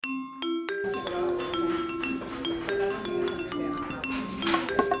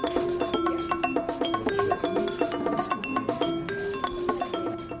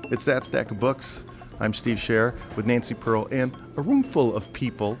It's That Stack of Books. I'm Steve Scher with Nancy Pearl and a room full of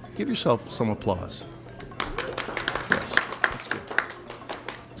people. Give yourself some applause. Yes, that's good.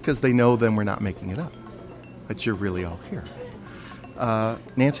 It's because they know then we're not making it up, that you're really all here.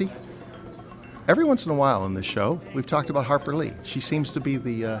 Nancy, every once in a while in this show, we've talked about Harper Lee. She seems to be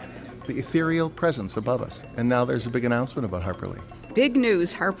the ethereal presence above us. And now there's a big announcement about Harper Lee. Big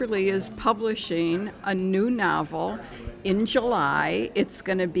news. Harper Lee is publishing a new novel in July. It's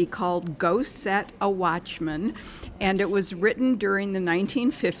going to be called Go Set a Watchman, and it was written during the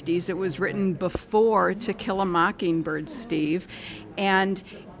 1950s. It was written before To Kill a Mockingbird, Steve. And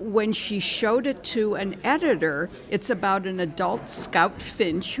when she showed it to an editor, it's about an adult Scout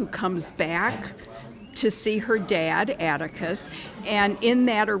Finch who comes back to see her dad, Atticus, and in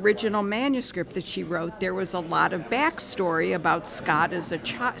that original manuscript that she wrote, there was a lot of backstory about Scout as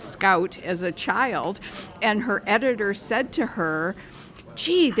a child, and her editor said to her,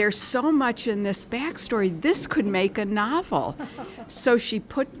 "Gee, there's so much in this backstory, this could make a novel." So she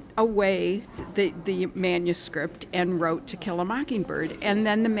put away the manuscript and wrote To Kill a Mockingbird, and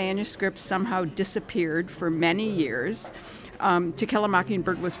then the manuscript somehow disappeared for many years. To Kill a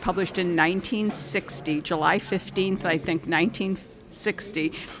Mockingbird was published in 1960, July 15th, I think,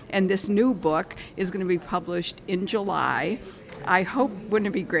 1960. And this new book is going to be published in July. I hope, wouldn't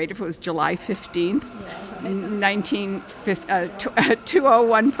it be great if it was July 15th,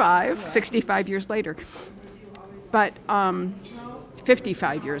 2015, 65 years later. But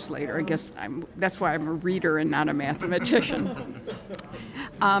 55 years later, I guess that's why I'm a reader and not a mathematician.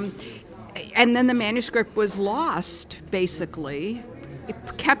 And then the manuscript was lost, basically,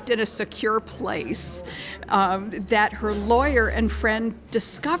 kept in a secure place that her lawyer and friend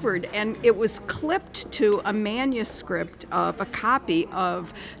discovered. And it was clipped to a manuscript of a copy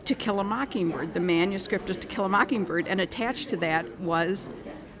of To Kill a Mockingbird, the manuscript of To Kill a Mockingbird. And attached to that was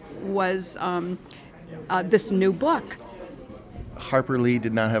this new book. Harper Lee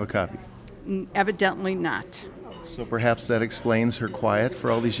did not have a copy? Evidently not. So perhaps that explains her quiet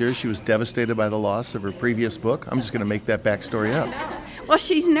for all these years. She was devastated by the loss of her previous book. I'm just going to make that backstory up. Well,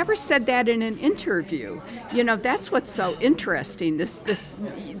 she's never said that in an interview. You know, that's what's so interesting. This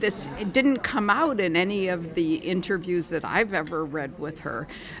didn't come out in any of the interviews that I've ever read with her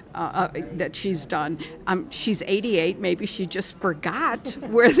that she's done. She's 88. Maybe she just forgot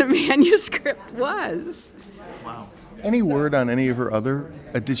where the manuscript was. Wow. Any word on any of her other?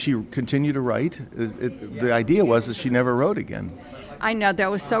 Did she continue to write? The idea was that she never wrote again. I know,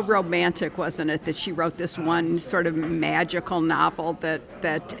 that was so romantic, wasn't it, that she wrote this one sort of magical novel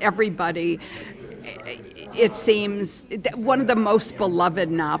that everybody, it seems, one of the most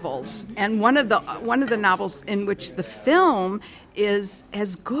beloved novels, and one of the novels in which the film is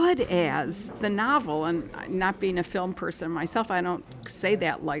as good as the novel. And not being a film person myself, I don't say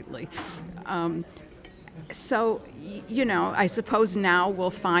that lightly. So, you know, I suppose now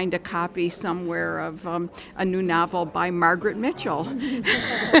we'll find a copy somewhere of a new novel by Margaret Mitchell,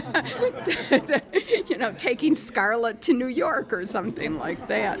 you know, taking Scarlett to New York or something like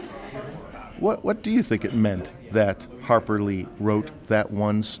that. What do you think it meant that Harper Lee wrote that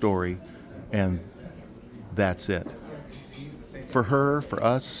one story and that's it? For her, for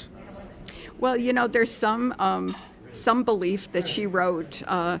us? Well, you know, there's some belief that she wrote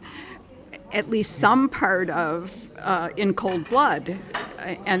at least some part of In Cold Blood.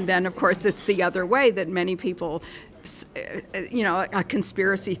 And then, of course, it's the other way that many people, you know, a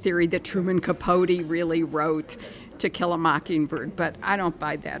conspiracy theory that Truman Capote really wrote To Kill a Mockingbird. But I don't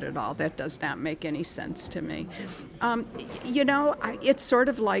buy that at all. That does not make any sense to me. You know, it's sort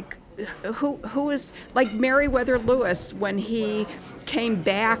of like who is like Meriwether Lewis when he came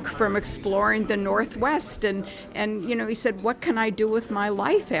back from exploring the Northwest and you know, he said, what can I do with my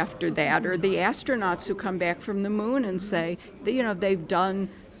life after that? Or the astronauts who come back from the moon and say, you know, they've done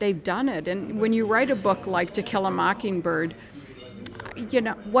it. And when you write a book like To Kill a Mockingbird, you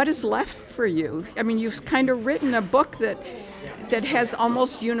know, what is left for you? I mean, you've kind of written a book that has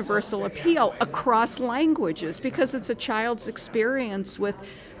almost universal appeal across languages because it's a child's experience with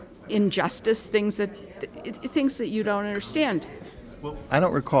injustice, things that you don't understand. Well, I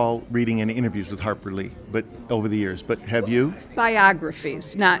don't recall reading any interviews with Harper Lee, but over the years. But have you?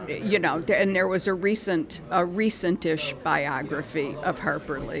 Biographies, not, you know, and there was a recent-ish biography of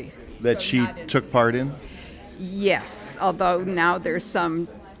Harper Lee. That she took part in? Yes, although now there's some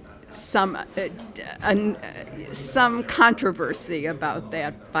controversy about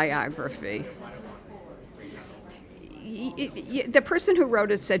that biography. The person who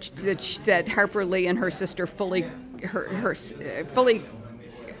wrote it said that Harper Lee and her sister fully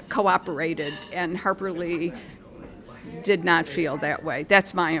cooperated, and Harper Lee did not feel that way.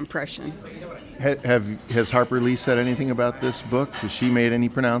 That's my impression. Has Harper Lee said anything about this book? Has she made any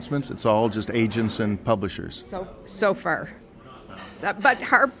pronouncements? It's all just agents and publishers. So far. But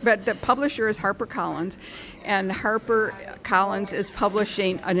the publisher is HarperCollins, and HarperCollins is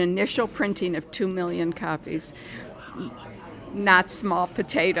publishing an initial printing of 2 million copies. Not small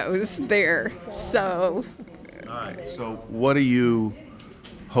potatoes there. So. All right. So what are you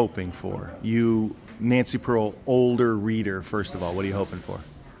hoping for? You, Nancy Pearl, older reader. First of all, what are you hoping for?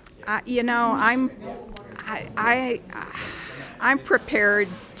 I'm prepared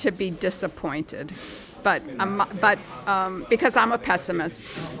to be disappointed. But because I'm a pessimist,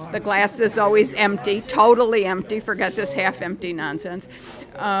 the glass is always empty, totally empty. Forget this half-empty nonsense.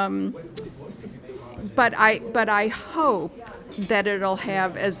 But I hope that it'll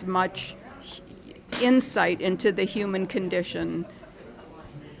have as much insight into the human condition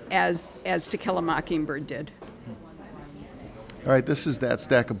as To Kill a Mockingbird did. All right, this is That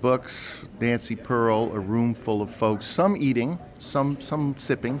Stack of Books. Nancy Pearl, a room full of folks, some eating, some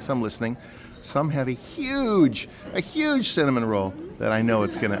sipping, some listening. Some have a huge cinnamon roll that I know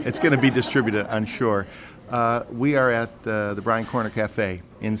it's gonna be distributed, I'm sure. We are at the Bryant Corner Cafe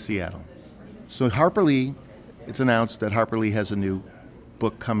in Seattle. So Harper Lee, it's announced that Harper Lee has a new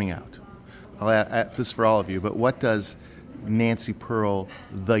book coming out. I'll add this for all of you, but what does Nancy Pearl,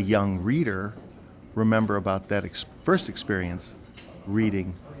 the young reader, remember about that first experience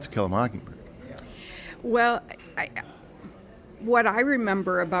reading To Kill a Mockingbird? Well, what I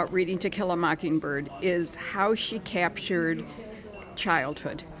remember about reading To Kill a Mockingbird is how she captured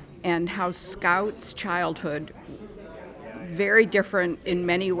childhood and how Scout's childhood, very different in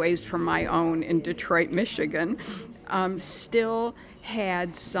many ways from my own in Detroit, Michigan, still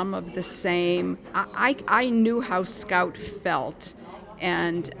had some of the same. I knew how Scout felt,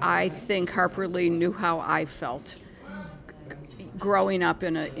 and I think Harper Lee knew how I felt growing up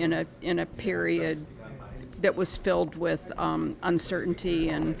in a period that was filled with uncertainty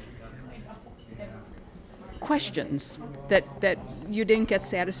and questions that you didn't get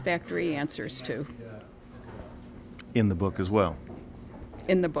satisfactory answers to. In the book as well.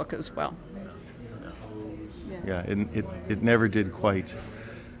 In the book as well. Yeah, and it never did quite.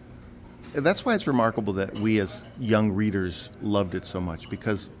 That's why it's remarkable that we as young readers loved it so much,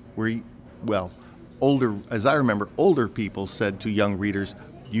 because older, as I remember, older people said to young readers,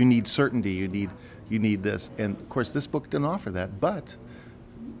 you need certainty, you need this. And of course this book didn't offer that, but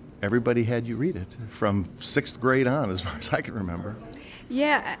everybody had you read it from 6th grade on, as far as I can remember.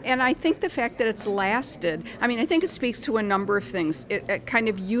 Yeah, and I think the fact that it's lasted, I think it speaks to a number of things. It kind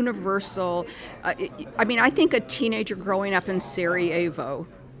of universal, I think a teenager growing up in Sarajevo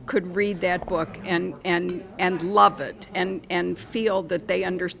could read that book and love it and feel that they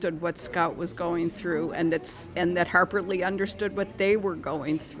understood what Scout was going through and that Harper Lee understood what they were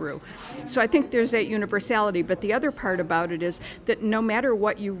going through. So I think there's that universality. But the other part about it is that no matter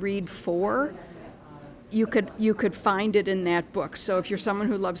what you read for, you could find it in that book. So if you're someone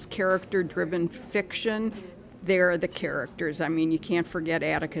who loves character-driven fiction, there are the characters. You can't forget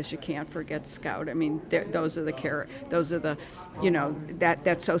Atticus. You can't forget Scout. Those are the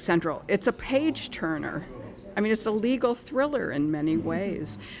that's so central. It's a page turner. It's a legal thriller in many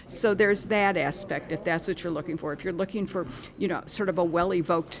ways. So there's that aspect, if that's what you're looking for. If you're looking for, sort of a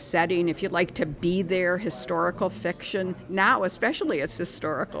well-evoked setting, if you like to be there, historical fiction, now especially it's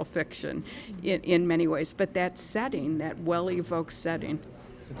historical fiction in many ways, but that setting, that well-evoked setting.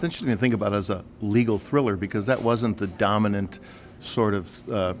 It's interesting to think about as a legal thriller, because that wasn't the dominant sort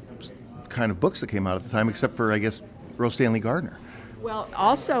of kind of books that came out at the time, except for, I guess, Earl Stanley Gardner. Well,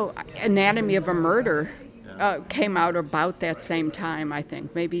 also Anatomy of a Murder came out about that same time, I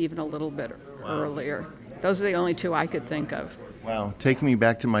think, maybe even a little bit earlier. Those are the only two I could think of. Wow, taking me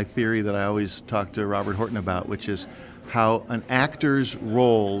back to my theory that I always talk to Robert Horton about, which is how an actor's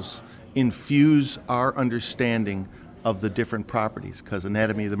roles infuse our understanding of the different properties, because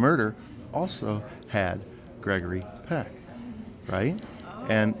Anatomy of the Murder also had Gregory Peck, right?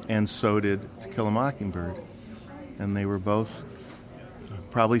 And so did To Kill a Mockingbird. And they were both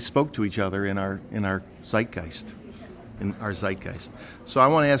probably spoke to each other in our zeitgeist. So I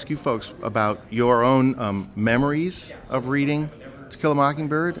want to ask you folks about your own memories of reading To Kill a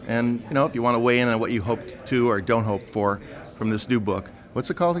Mockingbird, and if you want to weigh in on what you hope to or don't hope for from this new book.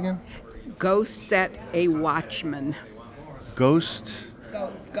 What's it called again? Go Set a Watchman. Go Set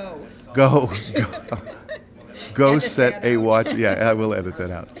a Watch. Yeah, I will edit that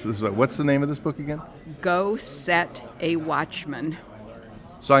out. So what's the name of this book again? Go Set a Watchman.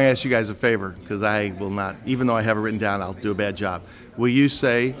 So I'm going to ask you guys a favor, because I will not, even though I have it written down, I'll do a bad job. Will you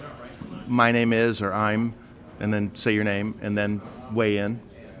say, my name is, or I'm and then say your name, and then weigh in,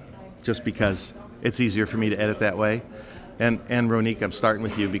 just because it's easier for me to edit that way. And Ronique, I'm starting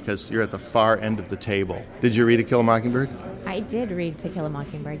with you because you're at the far end of the table. Did you read To Kill a Mockingbird? I did read To Kill a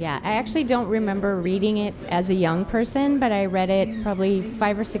Mockingbird, yeah. I actually don't remember reading it as a young person, but I read it probably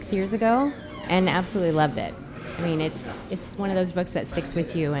 5 or 6 years ago and absolutely loved it. I mean, it's one of those books that sticks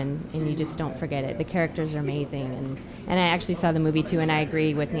with you and you just don't forget it. The characters are amazing. And I actually saw the movie too, and I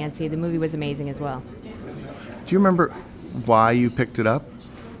agree with Nancy. The movie was amazing as well. Do you remember why you picked it up?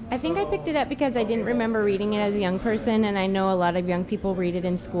 I think I picked it up because I didn't remember reading it as a young person, and I know a lot of young people read it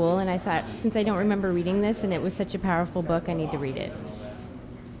in school, and I thought, since I don't remember reading this and it was such a powerful book, I need to read it.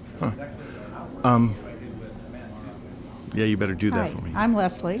 Huh. Yeah, you better do that Hi, for me. I'm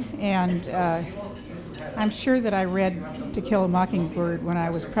Leslie, and I'm sure that I read To Kill a Mockingbird when I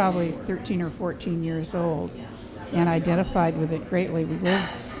was probably 13 or 14 years old and identified with it greatly. We lived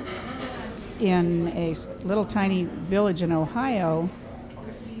in a little tiny village in Ohio,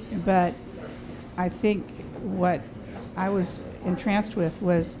 but I think what I was entranced with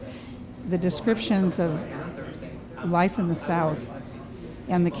was the descriptions of life in the South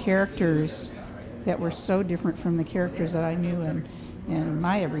and the characters that were so different from the characters that I knew in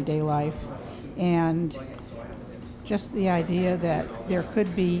my everyday life. And just the idea that there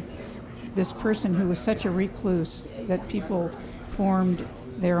could be this person who was such a recluse that people formed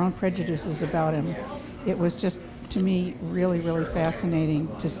their own prejudices about him. It was just, to me, really, really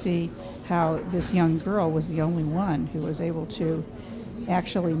fascinating to see how this young girl was the only one who was able to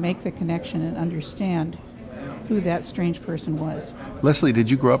actually make the connection and understand who that strange person was. Leslie, did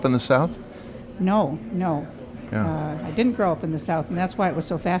you grow up in the South? No. Yeah. I didn't grow up in the South, and that's why it was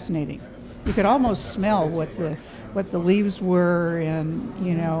so fascinating. You could almost smell what the leaves were, and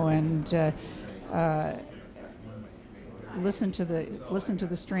listen to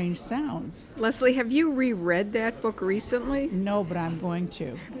the strange sounds. Leslie, have you reread that book recently? No, but I'm going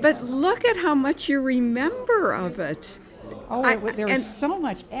to. But look at how much you remember of it. Oh, there was so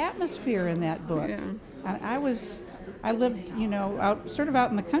much atmosphere in that book. Yeah. And I lived, out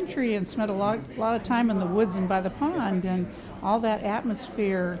in the country and spent a lot of time in the woods and by the pond, and all that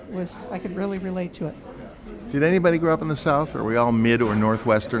atmosphere I could really relate to it. Did anybody grow up in the South, or are we all mid or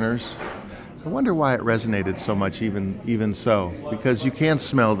Northwesterners? I wonder why it resonated so much, even so, because you can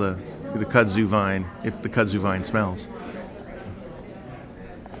smell the kudzu vine if the kudzu vine smells.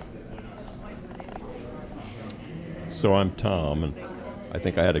 So I'm Tom, and I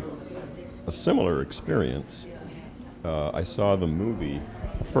think I had a similar experience. I saw the movie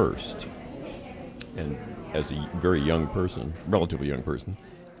first, and as a very young person, relatively young person,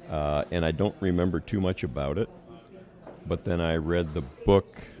 and I don't remember too much about it, but then I read the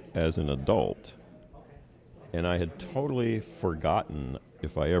book as an adult, and I had totally forgotten,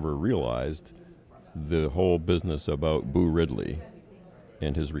 if I ever realized, the whole business about Boo Ridley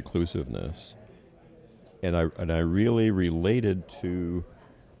and his reclusiveness. And I really related to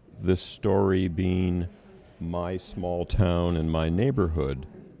this story being my small town and my neighborhood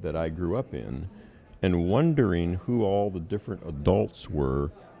that I grew up in, and wondering who all the different adults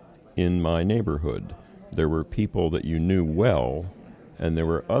were in my neighborhood. There were people that you knew well, and there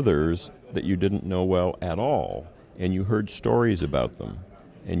were others that you didn't know well at all, and you heard stories about them,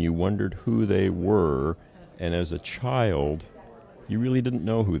 and you wondered who they were, and as a child, you really didn't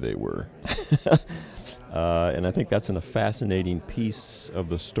know who they were. And I think that's a fascinating piece of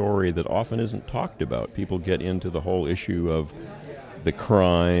the story that often isn't talked about. People get into the whole issue of the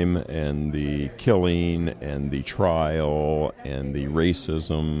crime and the killing and the trial and the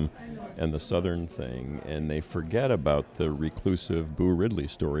racism and the Southern thing, and they forget about the reclusive Boo Ridley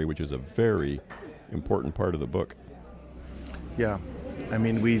story, which is a very important part of the book. Yeah, I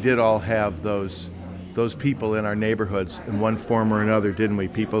mean, we did all have those people in our neighborhoods in one form or another, didn't we?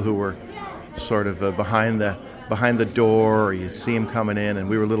 People who were sort of behind the door, or you see them coming in, and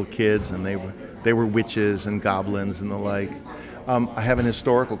we were little kids, and they were witches and goblins and the like. I have an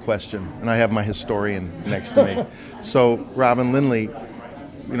historical question, and I have my historian next to me. So, Robin Lindley,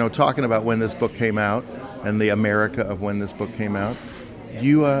 talking about when this book came out and the America of when this book came out, do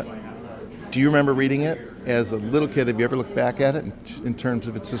you remember reading it as a little kid? Have you ever looked back at it in terms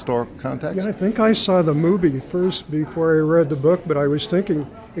of its historical context? Yeah, I think I saw the movie first before I read the book, but I was thinking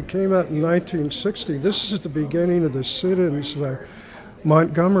it came out in 1960. This is the beginning of the sit-ins. The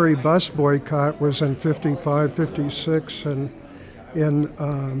Montgomery bus boycott was in 55, 56, and in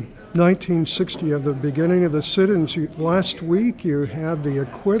 1960, at the beginning of the sit-ins, last week you had the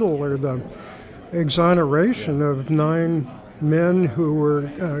acquittal or the exoneration of 9 men who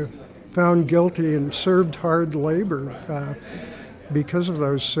were found guilty and served hard labor. because of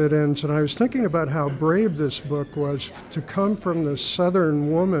those sit-ins. And I was thinking about how brave this book was to come from this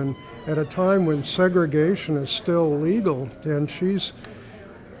Southern woman at a time when segregation is still legal. And she's,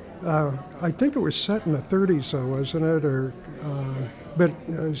 I think it was set in the 30s, though, wasn't it? But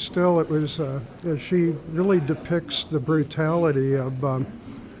still, it was. She really depicts the brutality of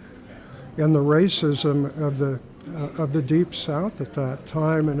and the racism of the Deep South at that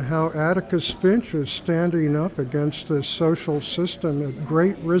time, and how Atticus Finch is standing up against this social system at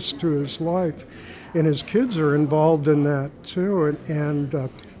great risk to his life, and his kids are involved in that too.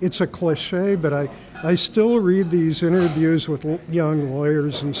 And it's a cliche, but I still read these interviews with young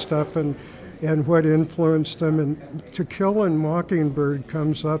lawyers and stuff, and what influenced them. And To Kill a Mockingbird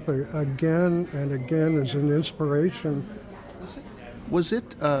comes up again and again as an inspiration. Was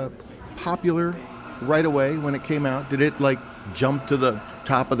it popular right away when it came out? Did it jump to the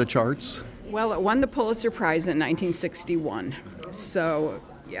top of the charts? Well, it won the Pulitzer Prize in 1961. So,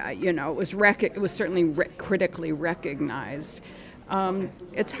 yeah, it was certainly critically recognized.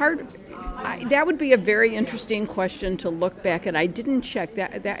 It's hard. That would be a very interesting question to look back at. I didn't check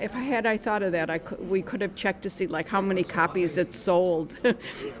that. If I thought of that, we could have checked to see how many copies it sold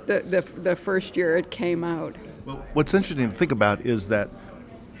the first year it came out. Well, what's interesting to think about is that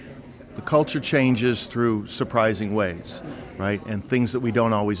the culture changes through surprising ways, right? And things that we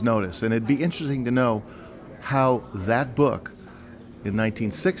don't always notice. And it'd be interesting to know how that book in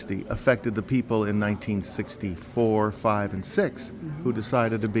 1960 affected the people in 1964, 5, and 6 who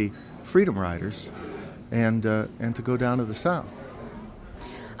decided to be freedom riders and to go down to the South.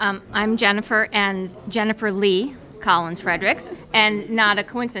 I'm Jennifer, and Jennifer Lee Collins Fredericks, and not a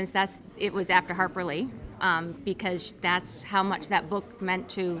coincidence, it was after Harper Lee. Because that's how much that book meant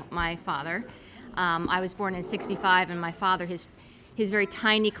to my father. I was born in 1965, and my father, his very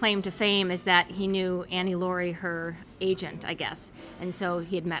tiny claim to fame is that he knew Annie Laurie, her agent, I guess, and so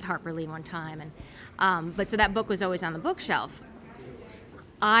he had met Harper Lee one time. And but so that book was always on the bookshelf.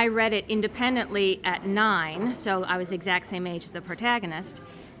 I read it independently at 9, so I was the exact same age as the protagonist.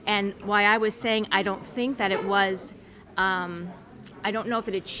 And why I was saying I don't think that it was. I don't know if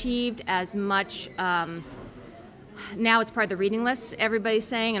it achieved as much. Now it's part of the reading list, everybody's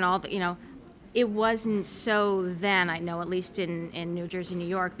saying, and all the, it wasn't so then, I know, at least in New Jersey, New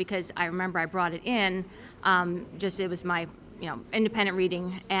York, because I remember I brought it in, it was my, independent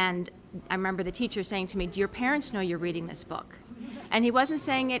reading, and I remember the teacher saying to me, "Do your parents know you're reading this book?" And he wasn't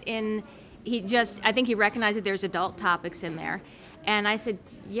saying it I think he recognized that there's adult topics in there. And I said,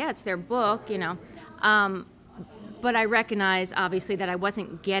 "Yeah, it's their book, But I recognize, obviously, that I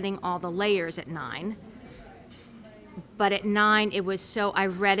wasn't getting all the layers at 9. But at 9, I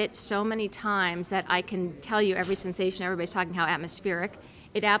read it so many times that I can tell you every sensation, everybody's talking how atmospheric.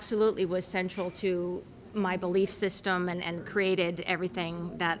 It absolutely was central to my belief system and created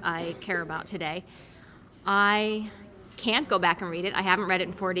everything that I care about today. I can't go back and read it. I haven't read it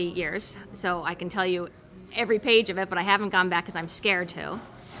in 40 years, so I can tell you every page of it, but I haven't gone back because I'm scared to.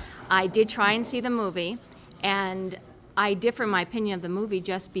 I did try and see the movie. And I differ in my opinion of the movie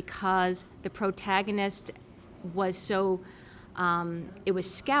just because the protagonist was so, it was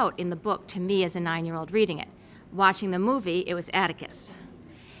Scout in the book to me as a 9-year-old reading it. Watching the movie, it was Atticus.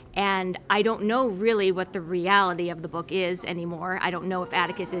 And I don't know really what the reality of the book is anymore. I don't know if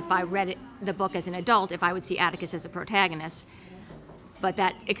I read the book as an adult, if I would see Atticus as a protagonist. But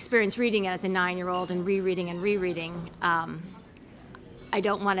that experience reading it as a 9-year-old and rereading, I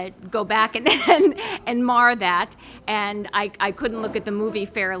don't want to go back and mar that, and I couldn't look at the movie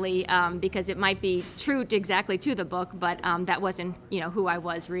fairly because it might be true exactly to the book, but that wasn't who I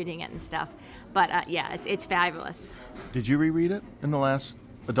was reading it and stuff. But yeah, it's fabulous. Did you reread it in the last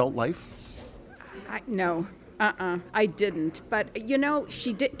adult life? No. I didn't. But,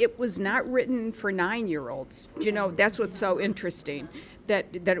 she did. It was not written for 9-year-olds. That's what's so interesting, that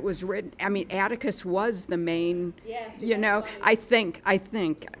it was written. I mean, Atticus was the main, yes, I think.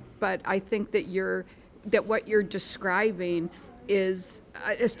 But I think that what you're describing is,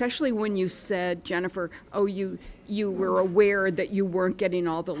 especially when you said, Jennifer, you were aware that you weren't getting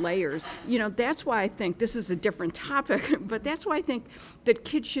all the layers. That's why I think this is a different topic, but that's why I think that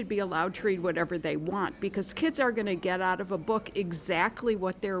kids should be allowed to read whatever they want, because kids are going to get out of a book exactly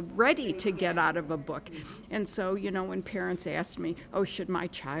what they're ready to get out of a book. And so, when parents ask me, should my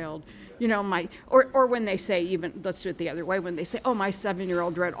child, or when they say, even, let's do it the other way, when they say, my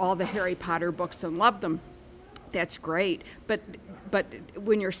 7-year-old read all the Harry Potter books and loved them, that's great. But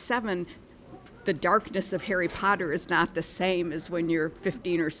when you're 7, the darkness of Harry Potter is not the same as when you're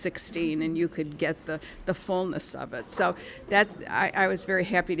 15 or 16 and you could get the fullness of it. So that I was very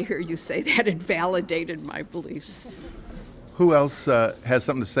happy to hear you say that. It validated my beliefs. Who else has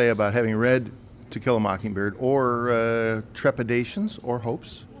something to say about having read To Kill a Mockingbird, or trepidations or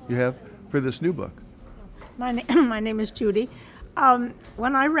hopes you have for this new book? My name is Judy.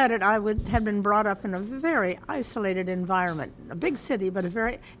 When I read it, I had been brought up in a very isolated environment, a big city, but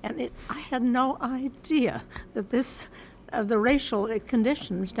I had no idea that the racial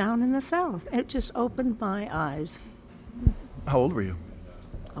conditions down in the South. It just opened my eyes. How old were you?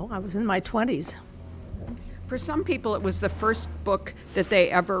 Oh, I was in my 20s. For some people, it was the first book that they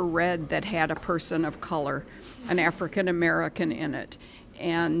ever read that had a person of color, an African American in it.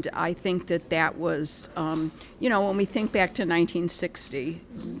 And I think that was, when we think back to 1960,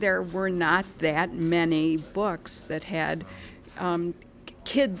 there were not that many books that had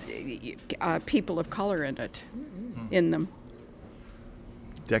people of color in them.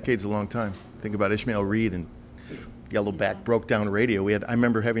 Decade's a long time. Think about Ishmael Reed and Yellowback Broke Down Radio. I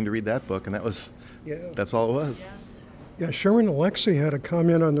remember having to read that book, and that's all it was. Yeah, Sherman Alexie had a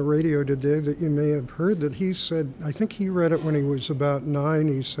comment on the radio today that you may have heard, that he said, I think he read it when he was about 9,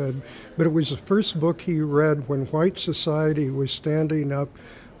 he said, but it was the first book he read when white society was standing up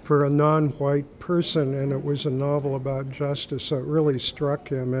for a non-white person, and it was a novel about justice, so it really struck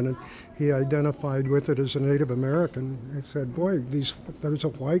him, and he identified with it as a Native American. He said, boy, there's a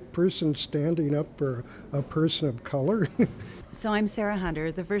white person standing up for a person of color. So I'm Sarah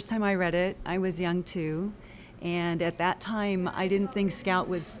Hunter. The first time I read it, I was young too. And at that time, I didn't think Scout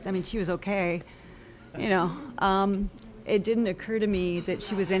she was okay. It didn't occur to me that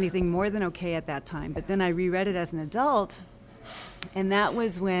she was anything more than okay at that time. But then I reread it as an adult, and that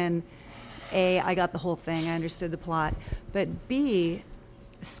was when, A, I got the whole thing, I understood the plot, but B,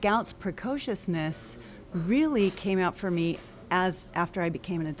 Scout's precociousness really came out for me after I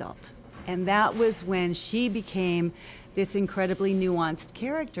became an adult. And that was when she became this incredibly nuanced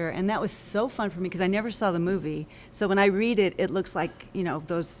character, and that was so fun for me because I never saw the movie. So when I read it, it looks like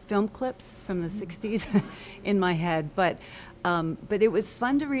those film clips from the '60s in my head. But it was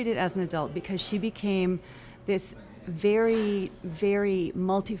fun to read it as an adult because she became this very, very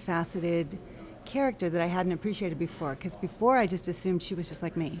multifaceted character that I hadn't appreciated before. Because before I just assumed she was just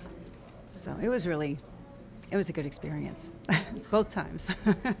like me. So it was a good experience, both times.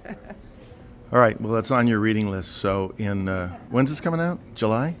 All right, well, it's on your reading list. So when's this coming out?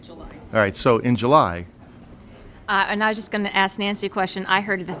 July? July. All right, so in July. And I was just going to ask Nancy a question. I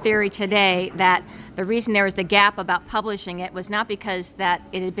heard the theory today that the reason there was the gap about publishing it was not because that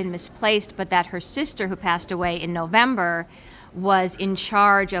it had been misplaced, but that her sister, who passed away in November, was in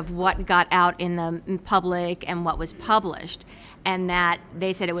charge of what got out in the public and what was published. And that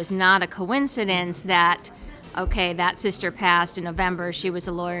they said it was not a coincidence that that sister passed in November, she was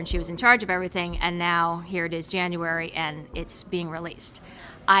a lawyer and she was in charge of everything, and now here it is January and it's being released.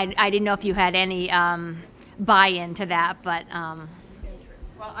 I didn't know if you had any buy-in to that, but... Well,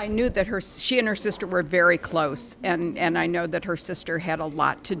 I knew that she and her sister were very close, and I know that her sister had a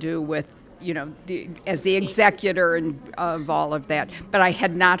lot to do with, as the executor of all of that. But I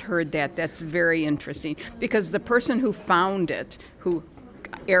had not heard that. That's very interesting, because the person who found it, who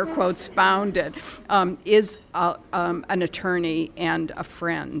air quotes found it, is an attorney and a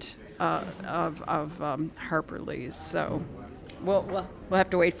friend of Harper Lee's. So we'll have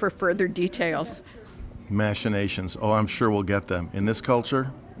to wait for further details. Machinations. Oh, I'm sure we'll get them. In this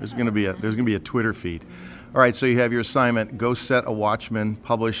culture, there's going to be a Twitter feed. All right, so you have your assignment. Go Set a Watchman,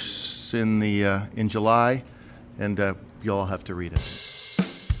 published in July, and you'll all have to read it.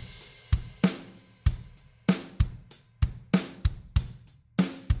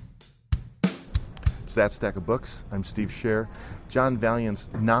 It's That Stack of Books. I'm Steve Scher. John Vaillant's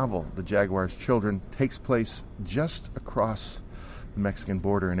novel, The Jaguar's Children, takes place just across the Mexican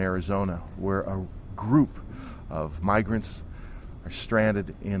border in Arizona, where a group of migrants are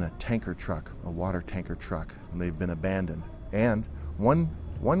stranded in a tanker truck, a water tanker truck, and they've been abandoned. And one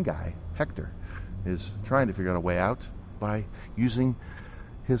guy, Hector, is trying to figure out a way out by using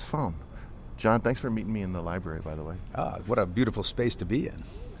his phone. John, thanks for meeting me in the library, by the way. What a beautiful space to be in.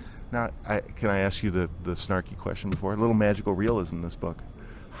 Now, can I ask you the snarky question before? A little magical realism in this book.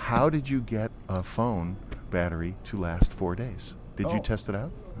 How did you get a phone battery to last 4 days? Did you test it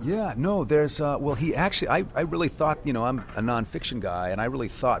out? Yeah, no, there's, he actually, I really thought, I'm a nonfiction guy, and I really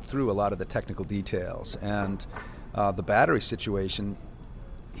thought through a lot of the technical details. And the battery situation,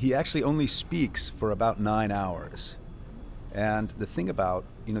 he actually only speaks for about 9 hours. And the thing about,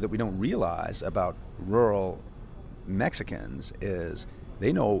 that we don't realize about rural Mexicans is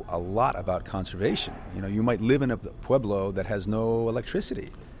they know a lot about conservation. You might live in a pueblo that has no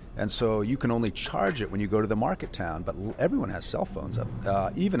electricity, and so you can only charge it when you go to the market town, but everyone has cell phones up,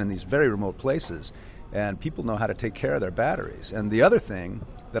 even in these very remote places. and people know how to take care of their batteries. And the other thing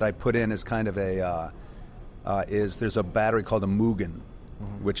that I put in is kind of there's a battery called a Mugen,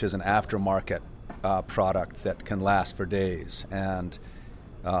 which is an aftermarket product that can last for days. And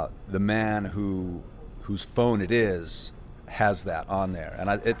the man whose phone it is has that on there, and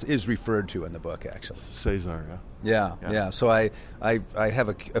it is referred to in the book, actually. Cesar, yeah. Yeah. So I have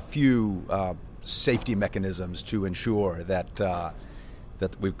a few safety mechanisms to ensure that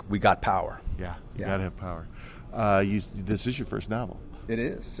we got power. Yeah, you got to have power. This is your first novel. It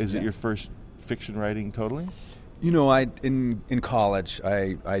is. Is it your first fiction writing totally? You know, in college,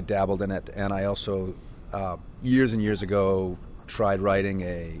 I dabbled in it, and I also, years and years ago, tried writing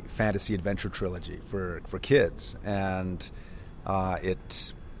a fantasy adventure trilogy for kids, and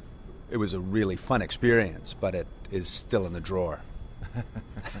it was a really fun experience, but it is still in the drawer.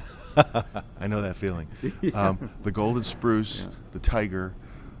 I know that feeling. The Golden Spruce, The Tiger,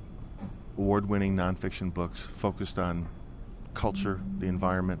 award-winning nonfiction books focused on culture, the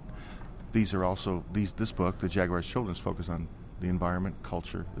environment. These are also this book, The Jaguar's Children, is focused on the environment,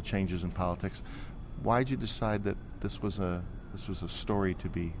 culture, the changes in politics. Why did you decide that this was a story to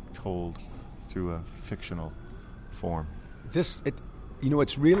be told through a fictional form?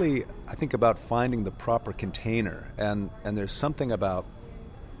 It's really, I think, about finding the proper container, and there's something about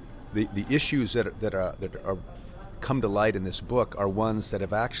the issues that are come to light in this book are ones that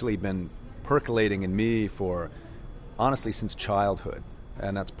have actually been percolating in me for, honestly, since childhood.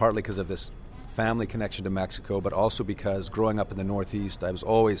 And that's partly because of this family connection to Mexico, but also because growing up in the Northeast, I was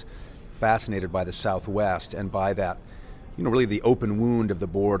always fascinated by the Southwest and by that, really the open wound of the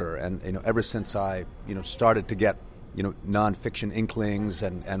border. And, ever since I, started to get, nonfiction inklings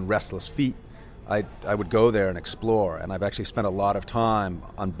and restless feet, I would go there and explore. And I've actually spent a lot of time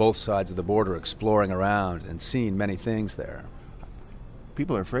on both sides of the border exploring around and seeing many things there.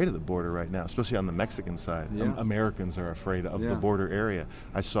 People are afraid of the border right now, especially on the Mexican side. Yeah. Americans are afraid of the border area.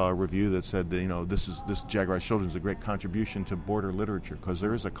 I saw a review that said that, this Jaguar's Children is a great contribution to border literature, because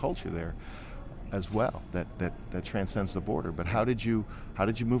there is a culture there as well that transcends the border. But how did you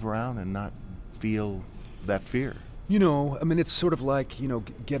move around and not feel that fear? It's sort of like,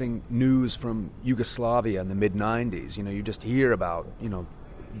 getting news from Yugoslavia in the mid-'90s. You just hear about,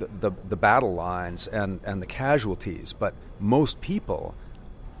 the battle lines and the casualties, but most people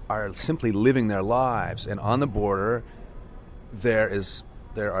are simply living their lives, and on the border there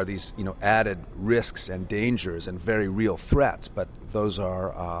are these added risks and dangers and very real threats, but those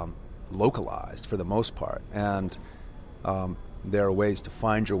are localized for the most part, and there are ways to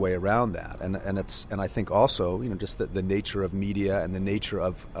find your way around that, and I think also just the nature of media and the nature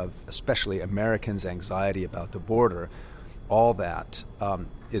of especially Americans' anxiety about the border, all that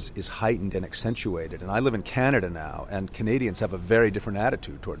is heightened and accentuated. And I live in Canada now, and Canadians have a very different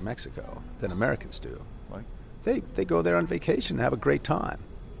attitude toward Mexico than Americans do. Right. They go there on vacation and have a great time.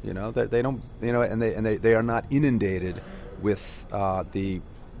 They don't, and they are not inundated with the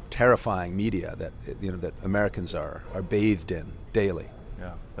terrifying media that Americans are bathed in daily.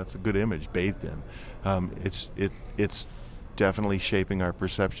 Yeah, that's a good image, bathed in. It's definitely shaping our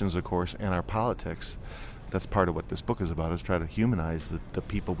perceptions, of course, and our politics. That's part of what this book is about, is try to humanize the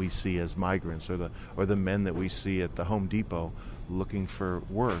people we see as migrants, or the men that we see at the Home Depot looking for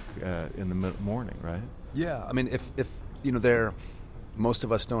work in the morning, right? Yeah, if most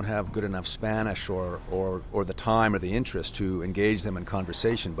of us don't have good enough Spanish or the time or the interest to engage them in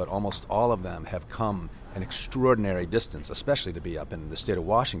conversation, but almost all of them have come an extraordinary distance, especially to be up in the state of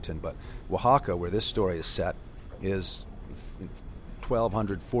Washington. But Oaxaca, where this story is set, is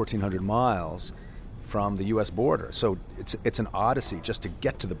 1,200, 1,400 miles from the U.S. border. So it's an odyssey just to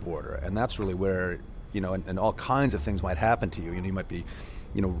get to the border, and that's really where, and all kinds of things might happen to you. You might be,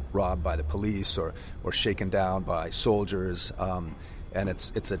 robbed by the police or shaken down by soldiers, and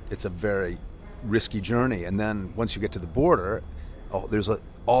it's a very risky journey. And then once you get to the border,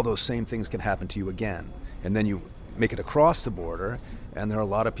 all those same things can happen to you again. And then you make it across the border, and there are a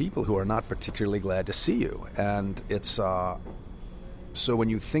lot of people who are not particularly glad to see you. And it's so when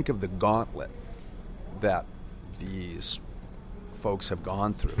you think of the gauntlet that these folks have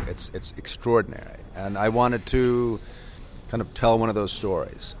gone through, it's extraordinary. And I wanted to kind of tell one of those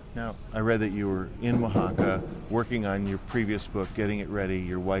stories. Now, I read that you were in Oaxaca working on your previous book, getting it ready.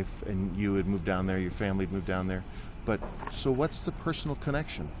 Your wife and you had moved down there, your family had moved down there. But so what's the personal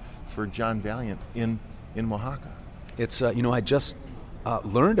connection for John Vaillant in Oaxaca? It's, I just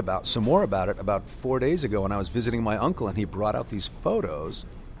learned some more about it about 4 days ago when I was visiting my uncle, and he brought out these photos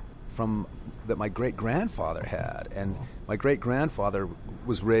that my great-grandfather had. And my great-grandfather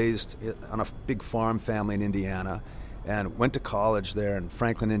was raised on a big farm family in Indiana and went to college there in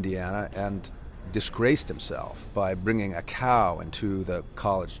Franklin, Indiana, and disgraced himself by bringing a cow into the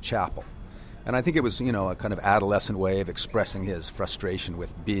college chapel. And I think it was, a kind of adolescent way of expressing his frustration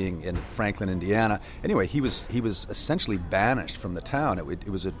with being in Franklin, Indiana. Anyway, he was essentially banished from the town. It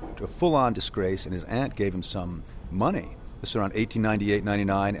was a full-on disgrace, and his aunt gave him some money. This was around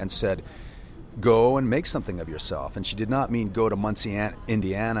 1898-99, and said, go and make something of yourself. And she did not mean go to Muncie,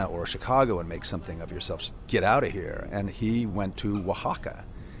 Indiana, or Chicago and make something of yourself. Get out of here. And he went to Oaxaca.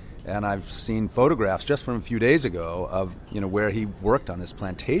 And I've seen photographs just from a few days ago of where he worked on this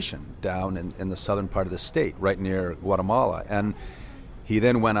plantation down in the southern part of the state, right near Guatemala. And he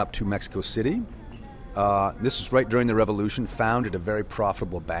then went up to Mexico City. This was right during the Revolution, founded a very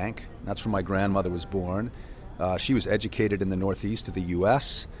profitable bank. That's where my grandmother was born. She was educated in the northeast of the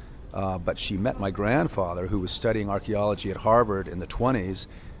U.S., but she met my grandfather, who was studying archaeology at Harvard in the 20s,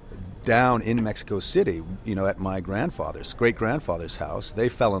 down in Mexico City, at my great-grandfather's house. They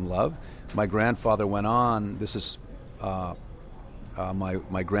fell in love. My grandfather went on, this is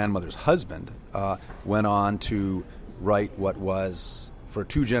my grandmother's husband, went on to write what was, for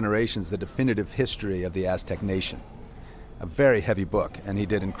 2 generations, the definitive history of the Aztec nation. A very heavy book, and he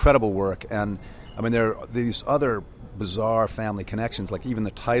did incredible work. And, there are these other bizarre family connections, like even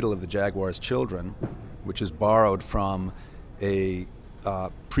the title of the Jaguar's Children, which is borrowed from a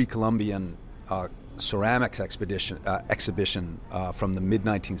pre-Columbian ceramics exhibition from the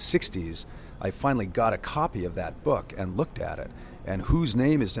mid-1960s. I finally got a copy of that book and looked at it, and whose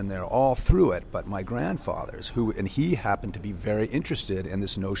name is in there all through it but my grandfather's, and he happened to be very interested in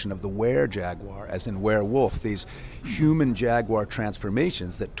this notion of the were-jaguar, as in werewolf, these human jaguar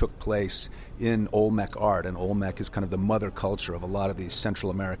transformations that took place in Olmec art, and Olmec is kind of the mother culture of a lot of these Central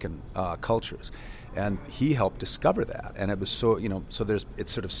American cultures. And he helped discover that, and it was so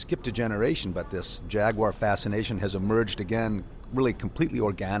it's sort of skipped a generation, but this jaguar fascination has emerged again, really completely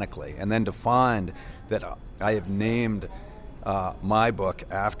organically. And then to find that I have named my book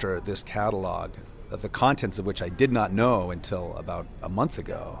after this catalog, the contents of which I did not know until about a month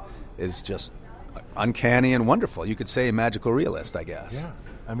ago, is just uncanny and wonderful. You could say a magical realist, I guess. Yeah.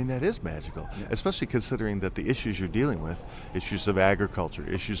 That is magical, especially considering that the issues you're dealing with, issues of agriculture,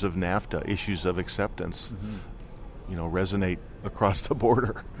 issues of NAFTA, issues of acceptance, resonate across the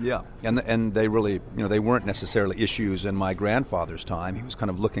border. Yeah, and they really, they weren't necessarily issues in my grandfather's time. He was kind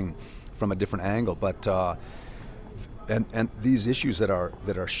of looking from a different angle, but and these issues that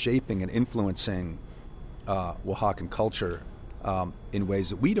are shaping and influencing Oaxacan culture in ways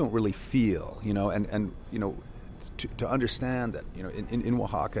that we don't really feel, To understand that, in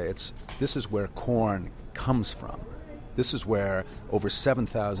Oaxaca, this is where corn comes from. This is where over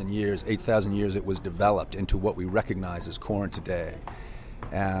 7,000 years, 8,000 years, it was developed into what we recognize as corn today.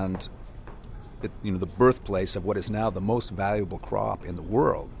 And, the birthplace of what is now the most valuable crop in the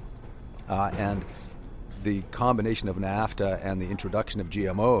world. And the combination of NAFTA and the introduction of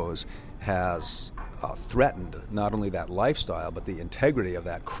GMOs has threatened not only that lifestyle, but the integrity of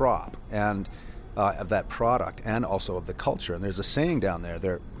that crop. And of that product, and also of the culture. And there's a saying down there,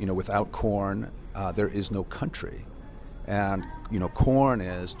 without corn, there is no country. And, corn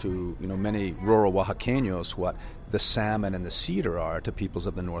is to, many rural Oaxaqueños what the salmon and the cedar are to peoples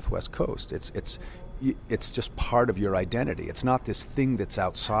of the Northwest Coast. It's just part of your identity. It's not this thing that's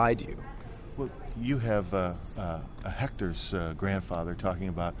outside you. Well, you have a Hector's grandfather talking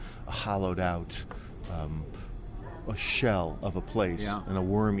about a hollowed out a shell of a place, and a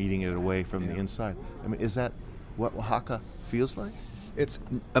worm eating it away from the inside. Is that what Oaxaca feels like?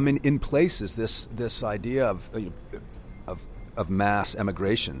 In places, this idea of mass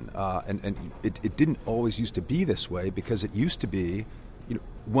emigration, and it didn't always used to be this way, because it used to be,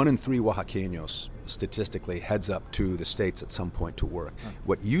 1 in 3 Oaxaqueños statistically heads up to the States at some point to work.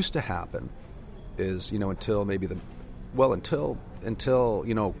 What used to happen is, until maybe until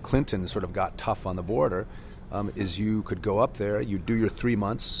Clinton sort of got tough on the border, is you could go up there, you'd do your 3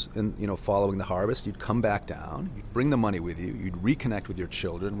 months following the harvest, you'd come back down, you'd bring the money with you, you'd reconnect with your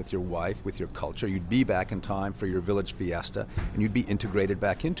children, with your wife, with your culture, you'd be back in time for your village fiesta, and you'd be integrated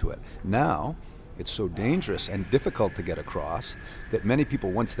back into it. Now, it's so dangerous and difficult to get across that many people,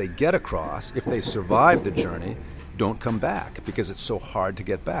 once they get across, if they survive the journey, don't come back because it's so hard to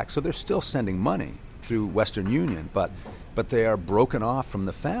get back. So they're still sending money through Western Union, but they are broken off from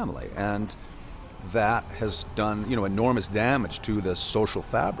the family. And that has done, enormous damage to the social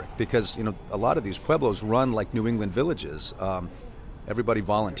fabric, because, a lot of these pueblos run like New England villages. Everybody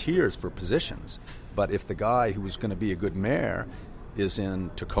volunteers for positions, but if the guy who was going to be a good mayor is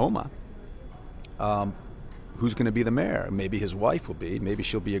in Tacoma, who's going to be the mayor? Maybe his wife will be. Maybe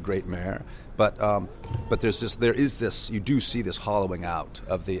she'll be a great mayor. But there is this. You do see this hollowing out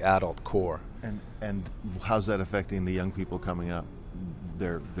of the adult core. And how's that affecting the young people coming up?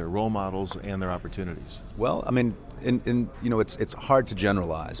 Their role models and their opportunities. Well, I mean, it's hard to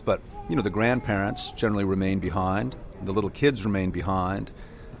generalize, but the grandparents generally remain behind. The little kids remain behind.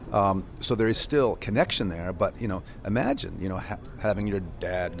 So there is still connection there, but imagine having your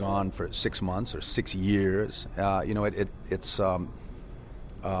dad gone for 6 months or 6 years.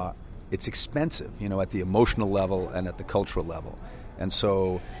 It's expensive, at the emotional level and at the cultural level, and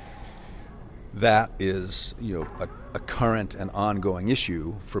so that is a current and ongoing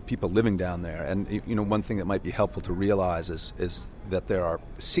issue for people living down there. And one thing that might be helpful to realize is that there are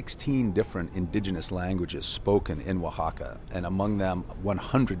 16 different indigenous languages spoken in Oaxaca, and among them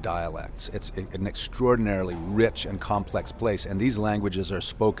 100 dialects. It's an extraordinarily rich and complex place, and these languages are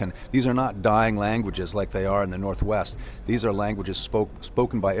spoken. These are not dying languages like they are in the Northwest. These are languages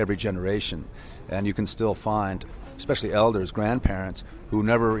spoken by every generation, and you can still find, especially elders, grandparents, who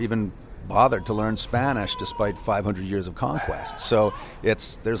never even bothered to learn Spanish despite 500 years of conquest. So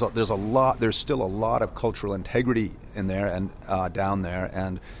there's still a lot of cultural integrity in there and down there,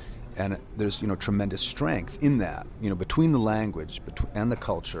 and there's tremendous strength in that, between the language and the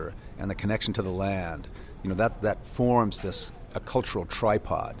culture and the connection to the land. That forms a cultural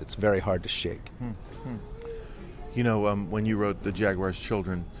tripod. It's very hard to shake. When you wrote The Jaguar's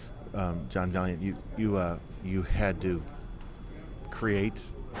Children, John Vaillant, you had to create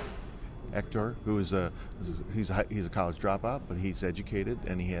Hector, who is he's a college dropout, but he's educated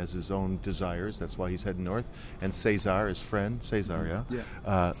and he has his own desires. That's why he's heading north. And Cesar, his friend, who's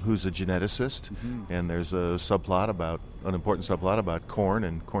a geneticist, and there's an important subplot about corn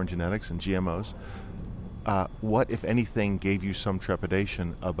and corn genetics and GMOs. What, if anything, gave you some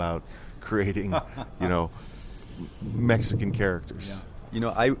trepidation about creating, Mexican characters?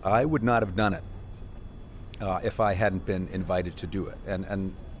 Yeah. I would not have done it if I hadn't been invited to do it.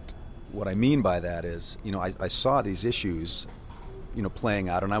 And what I mean by that is, I saw these issues, playing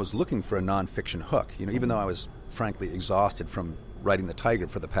out, and I was looking for a nonfiction hook. Even though I was frankly exhausted from writing The Tiger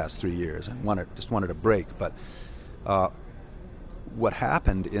for the past 3 years and just wanted a break. But what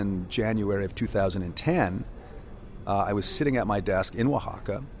happened in January of 2010, I was sitting at my desk in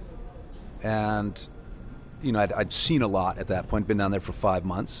Oaxaca, and I'd seen a lot at that point, been down there for 5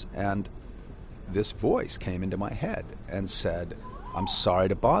 months, and this voice came into my head and said, "I'm sorry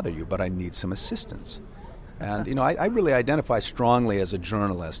to bother you, but I need some assistance." And, I really identify strongly as a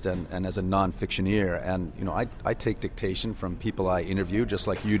journalist and as a non-fictioneer. And, I take dictation from people I interview, just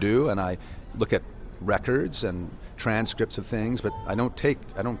like you do, and I look at records and transcripts of things, but I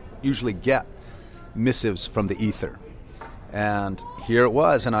don't usually get missives from the ether. And here it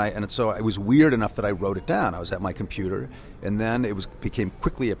was, and so it was weird enough that I wrote it down. I was at my computer, and then became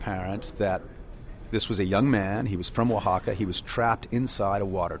quickly apparent that this was a young man. He was from Oaxaca. He was trapped inside a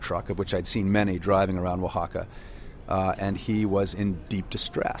water truck, of which I'd seen many driving around Oaxaca, and he was in deep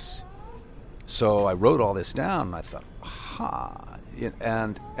distress. So I wrote all this down, and I thought,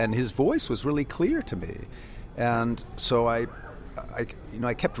 and his voice was really clear to me, and so I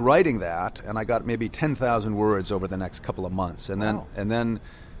kept writing that, and I got maybe 10,000 words over the next couple of months, and then,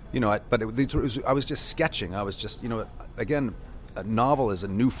 I was just sketching. I was just, again, a novel is a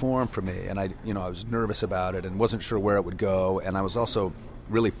new form for me, and I was nervous about it and wasn't sure where it would go, and I was also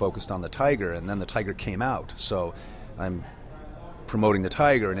really focused on The Tiger, and then The Tiger came out, so I'm promoting The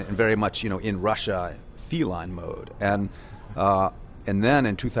Tiger and very much, in Russia, feline mode, and then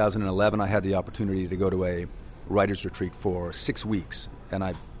in 2011 I had the opportunity to go to a writer's retreat for 6 weeks, and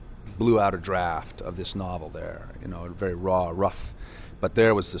I blew out a draft of this novel there, very raw, rough, but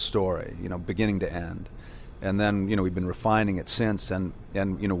there was the story, beginning to end. And then, we've been refining it since, and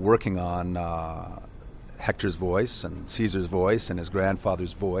working on Hector's voice and Caesar's voice and his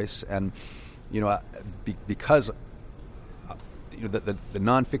grandfather's voice, and because the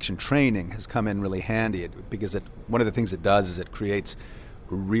nonfiction training has come in really handy, because one of the things it does is it creates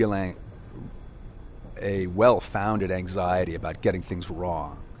a well-founded anxiety about getting things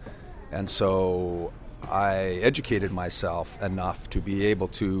wrong, and so I educated myself enough to be able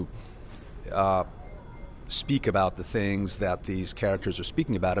to speak about the things that these characters are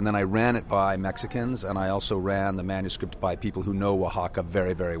speaking about. And then I ran it by Mexicans, and I also ran the manuscript by people who know Oaxaca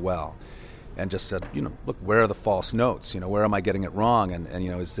very, very well, and just said, look, where are the false notes? Where am I getting it wrong? And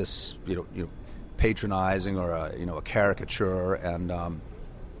is this, patronizing or a caricature? And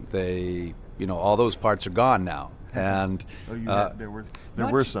they, all those parts are gone now. And there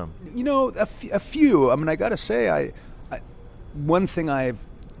were some. A few. I mean, I got to say, one thing I've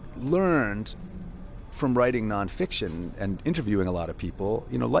learned from writing nonfiction and interviewing a lot of people,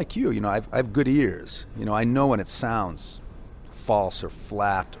 like you, I have good ears. I know when it sounds false or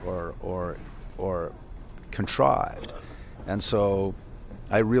flat or contrived. And so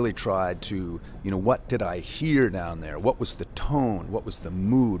I really tried to, what did I hear down there? What was the tone? What was the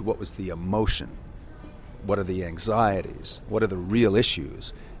mood? What was the emotion? What are the anxieties? What are the real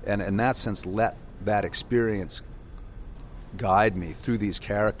issues? And in that sense, let that experience guide me through these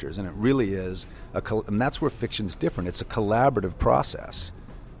characters. And it really is, and that's where fiction's different. It's a collaborative process.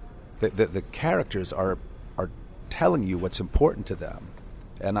 The characters are telling you what's important to them.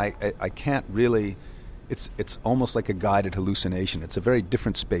 And I can't really... It's almost like a guided hallucination. It's a very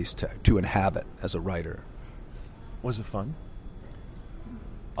different space to inhabit as a writer. Was it fun?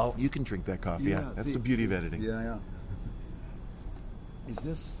 Oh, you can drink that coffee. Yeah, that's the beauty of editing. Yeah.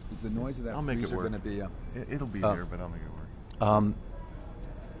 Is the noise of that I'll make it work. Going to be? It'll be here, but I'll make it work.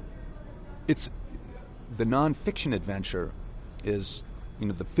 It's the nonfiction adventure is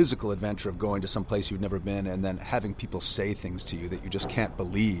the physical adventure of going to some place you've never been and then having people say things to you that you just can't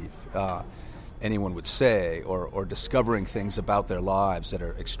believe anyone would say, or discovering things about their lives that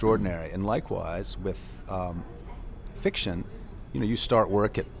are extraordinary. And likewise with fiction, you start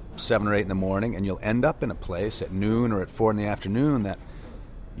work at 7 or 8 in the morning and you'll end up in a place at noon or at 4 in the afternoon that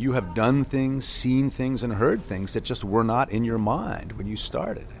you have done things, seen things, and heard things that just were not in your mind when you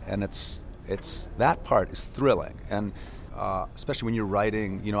started. And it's that part is thrilling. And especially when you're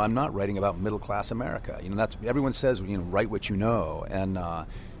writing, I'm not writing about middle-class America. That's everyone says, write what you know. And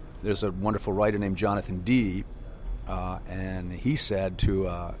there's a wonderful writer named Jonathan Dee, and he said to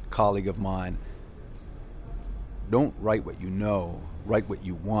a colleague of mine, don't write what you know, write what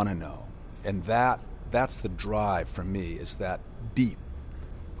you want to know. And that's the drive for me, is that deep,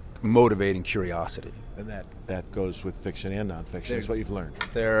 motivating curiosity. And that goes with fiction and nonfiction. That's what you've learned.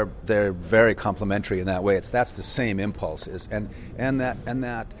 They're very complementary in that way. That's the same impulses, and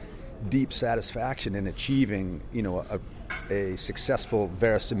that deep satisfaction in achieving, a successful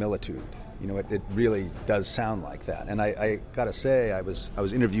verisimilitude. It really does sound like that. And I got to say, I was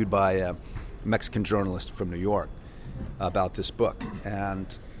interviewed by a Mexican journalist from New York about this book,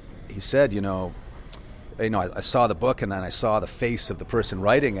 and he said, I saw the book and then I saw the face of the person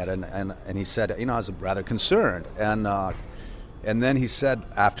writing it, and he said, I was rather concerned. And then he said,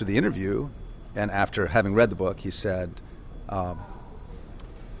 after the interview and after having read the book, he said,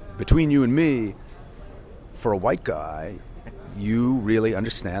 between you and me, for a white guy, you really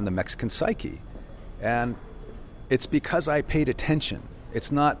understand the Mexican psyche. And it's because I paid attention.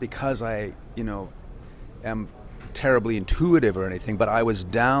 It's not because I, am terribly intuitive or anything, but I was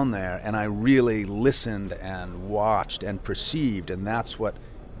down there and I really listened and watched and perceived, and that's what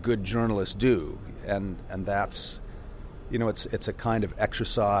good journalists do. And that's, it's a kind of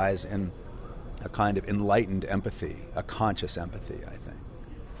exercise in a kind of enlightened empathy, a conscious empathy, I think.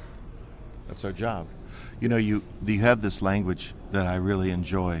 That's our job. You have this language that I really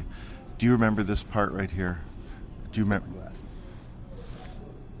enjoy. Do you remember this part right here? Do you remember? Glasses.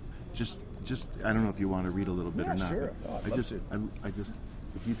 Just I don't know if you want to read a little bit or not. Sure. I just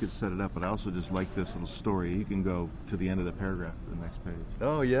if you could set it up, but I also just like this little story. You can go to the end of the paragraph, the next page.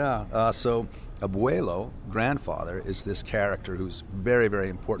 Oh yeah. So Abuelo, grandfather, is this character who's very, very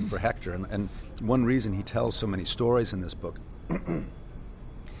important for Hector, and one reason he tells so many stories in this book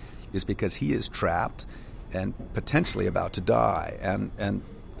is because he is trapped and potentially about to die, and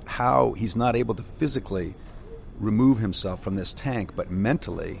how he's not able to physically remove himself from this tank, but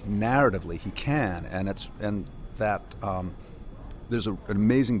mentally, narratively, he can. There's an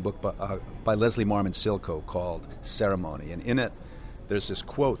amazing book by Leslie Marmon Silko called Ceremony, and in it there's this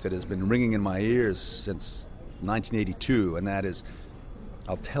quote that has been ringing in my ears since 1982, and that is,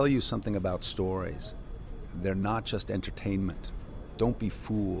 I'll tell you something about stories. They're not just entertainment. Don't be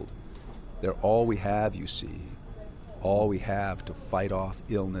fooled. They're all we have, you see, all we have to fight off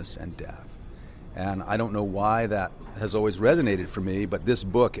illness and death. And I don't know why that has always resonated for me, but this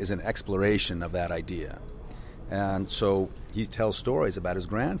book is an exploration of that idea. And so he tells stories about his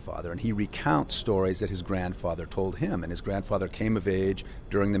grandfather, and he recounts stories that his grandfather told him. And his grandfather came of age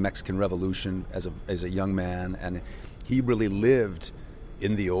during the Mexican Revolution as a young man, and he really lived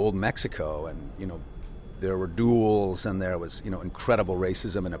in the old Mexico, and there were duels, and there was incredible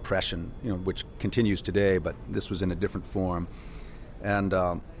racism and oppression, which continues today, but this was in a different form. And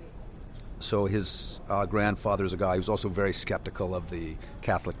so his grandfather is a guy who's also very skeptical of the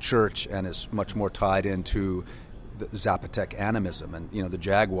Catholic Church and is much more tied into the Zapotec animism, and the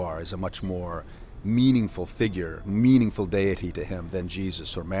jaguar is a much more meaningful figure, meaningful deity to him than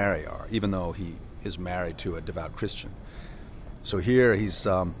Jesus or Mary are, even though he is married to a devout Christian. So here he's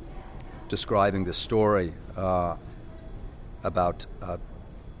describing this story about a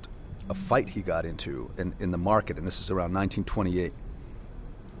fight he got into in the market, and this is around 1928.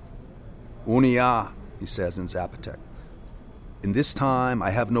 Unia, he says in Zapotec. In this time, I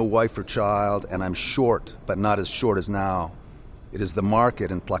have no wife or child, and I'm short, but not as short as now. It is the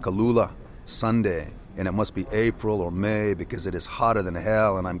market in Tlacolula, Sunday, and it must be April or May because it is hotter than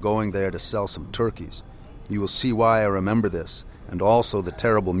hell, and I'm going there to sell some turkeys. You will see why I remember this, and also the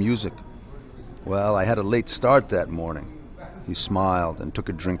terrible music. Well, I had a late start that morning. He smiled and took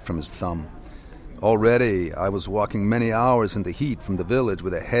a drink from his thumb. Already, I was walking many hours in the heat from the village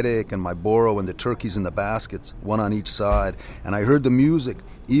with a headache and my burro and the turkeys in the baskets, one on each side, and I heard the music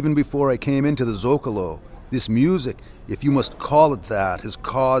even before I came into the Zocalo. This music, if you must call it that, is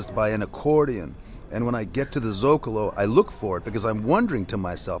caused by an accordion. And when I get to the Zocalo, I look for it because I'm wondering to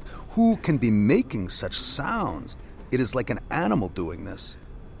myself, who can be making such sounds? It is like an animal doing this.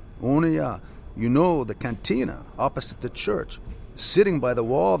 Unia, you know the cantina opposite the church. Sitting by the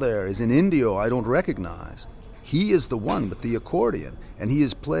wall there is an Indio I don't recognize. He is the one with the accordion, and he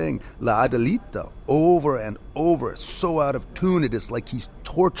is playing La Adelita over and over, so out of tune it is like he's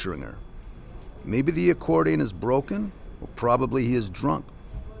torturing her. Maybe the accordion is broken, or probably he is drunk.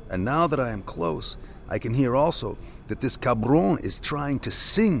 And now that I am close, I can hear also that this cabron is trying to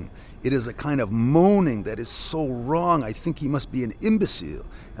sing. It is a kind of moaning that is so wrong, I think he must be an imbecile,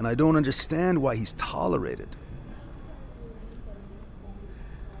 and I don't understand why he's tolerated.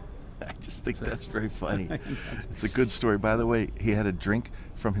 I just think that's very funny. It's a good story. By the way, he had a drink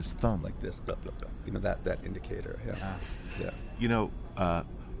from his thumb. Like this, blah, blah, blah. You know, that indicator, yeah. Yeah. You know,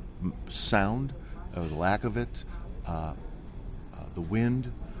 sound, the lack of it, the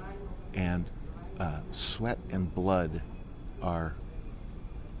wind, and sweat and blood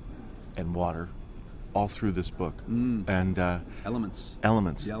and water all through this book. And Elements.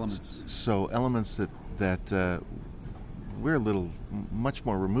 Elements. The elements. So elements that we're a little much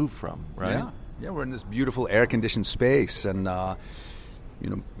more removed from, right? Yeah, we're in this beautiful air-conditioned space, and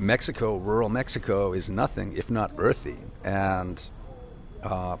Mexico, rural Mexico, is nothing if not earthy, and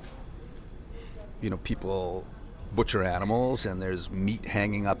people butcher animals, and there's meat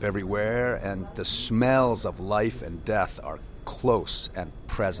hanging up everywhere, and the smells of life and death are close and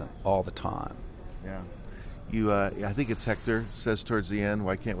present all the time. Yeah, I think it's Hector says towards the end,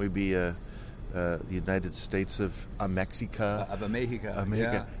 why can't we be the United States of Mexico? Of Mexico.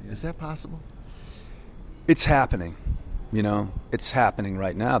 Yeah. Is that possible? It's happening. It's happening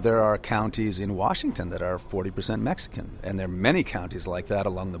right now. There are counties in Washington that are 40% Mexican, and there are many counties like that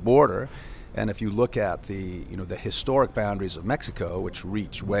along the border. And if you look at the historic boundaries of Mexico, which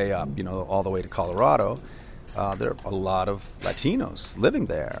reach way up, all the way to Colorado, there are a lot of Latinos living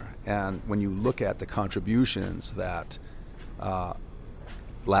there. And when you look at the contributions that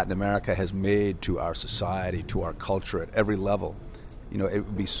Latin America has made to our society, to our culture at every level, it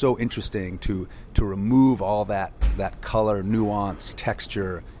would be so interesting to remove all that color, nuance,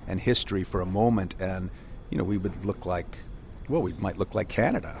 texture, and history for a moment, and we would look like, we might look like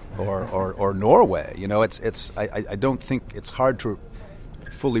Canada or Norway. I don't think it's hard to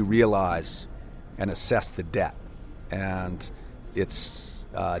fully realize and assess the debt, and it's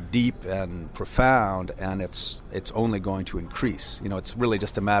deep and profound, and it's only going to increase. It's really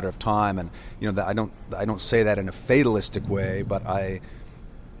just a matter of time, and I don't say that in a fatalistic way, but I,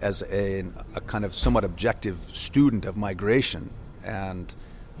 as a kind of somewhat objective student of migration and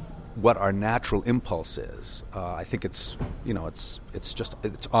what our natural impulse is, I think it's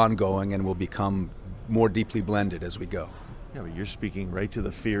ongoing and will become more deeply blended as we go. Yeah, but you're speaking right to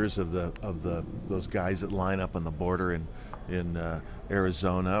the fears of those guys that line up on the border in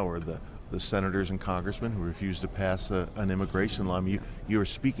Arizona, or the senators and congressmen who refuse to pass an immigration law. I mean, you are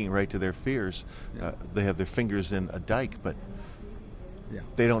speaking right to their fears. They have their fingers in a dike, but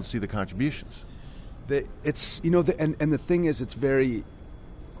they don't see the contributions. And the thing is, it's very.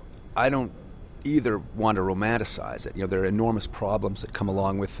 I don't either want to romanticize it. There are enormous problems that come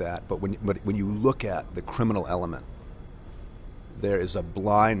along with that. But when you look at the criminal element, there is a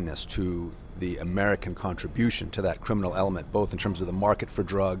blindness to the American contribution to that criminal element, both in terms of the market for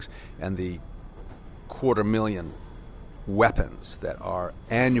drugs and the 250,000 weapons that are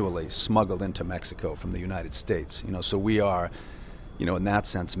annually smuggled into Mexico from the United States. So we are, in that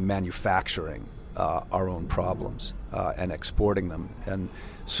sense, manufacturing our own problems and exporting them. And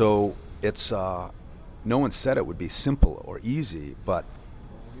so it's no one said it would be simple or easy, but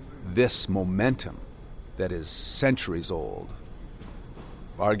this momentum that is centuries old,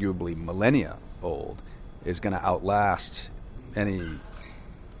 arguably millennia old, is going to outlast any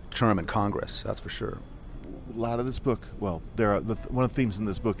term in Congress, that's for sure. lot of this book, well, there are one of the themes in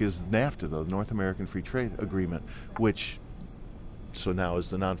this book is NAFTA, the North American Free Trade Agreement, which, so now as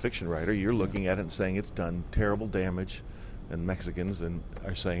the nonfiction writer, you're looking at it and saying it's done terrible damage, and Mexicans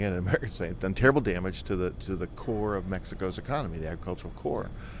are saying it, and Americans saying it's done terrible damage to the core of Mexico's economy, the agricultural core.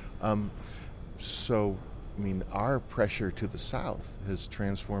 So, I mean, our pressure to the south is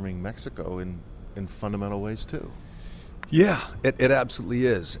transforming Mexico in fundamental ways too. Yeah, it absolutely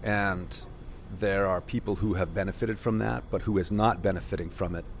is, and there are people who have benefited from that, but who is not benefiting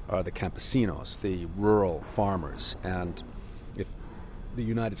from it are the campesinos, the rural farmers. And if the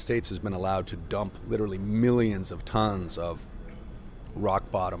United States has been allowed to dump literally millions of tons of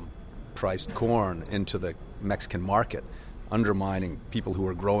rock-bottom priced corn into the Mexican market, undermining people who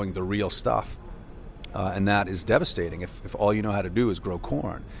are growing the real stuff, and that is devastating if all you know how to do is grow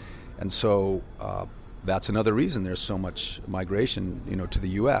corn. And so that's another reason there's so much migration, to the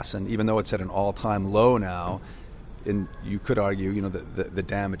U.S. And even though it's at an all-time low now, you could argue, the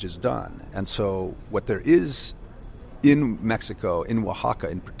damage is done. And so what there is in Mexico, in Oaxaca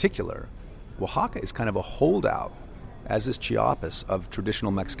in particular, Oaxaca is kind of a holdout, as is Chiapas, of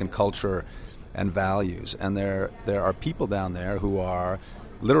traditional Mexican culture and values. And there are people down there who are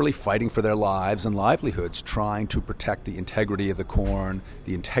literally fighting for their lives and livelihoods, trying to protect the integrity of the corn,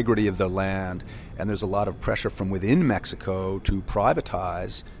 the integrity of the land. And there's a lot of pressure from within Mexico to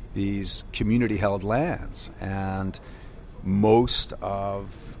privatize these community-held lands. And most of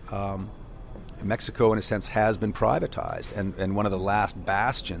Mexico, in a sense, has been privatized. And one of the last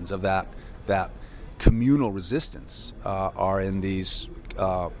bastions of that communal resistance are in these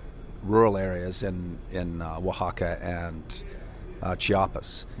rural areas in Oaxaca and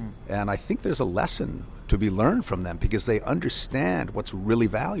Chiapas. And I think there's a lesson to be learned from them, because they understand what's really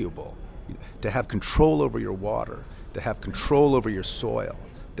valuable. To have control over your water, to have control over your soil,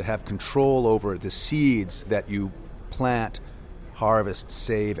 to have control over the seeds that you plant, harvest,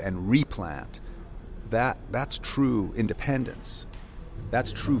 save, and replant. That's true independence.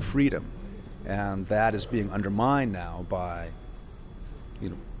 That's true freedom. And that is being undermined now by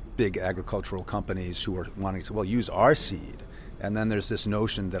big agricultural companies who are wanting to, use our seed. And then there's this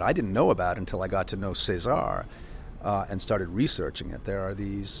notion that I didn't know about until I got to know Cesar and started researching it. There are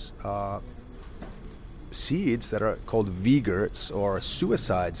these seeds that are called V-Gerts, or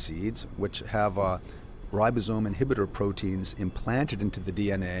suicide seeds, which have ribosome inhibitor proteins implanted into the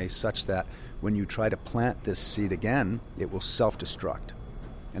DNA such that when you try to plant this seed again, it will self-destruct.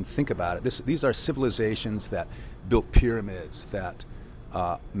 And think about it. These are civilizations that built pyramids, that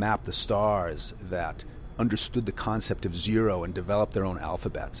mapped the stars, that understood the concept of zero and developed their own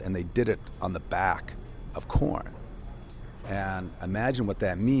alphabets, and they did it on the back of corn. And imagine what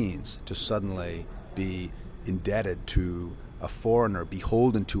that means to suddenly be indebted to a foreigner,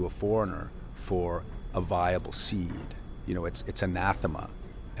 beholden to a foreigner for a viable seed. It's anathema,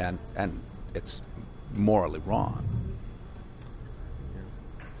 and it's morally wrong.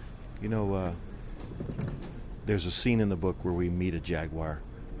 There's a scene in the book where we meet a jaguar,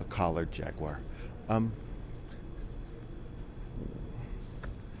 a collared jaguar.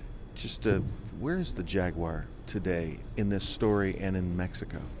 Where is the jaguar today in this story and in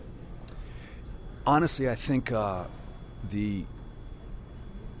Mexico? Honestly, I think the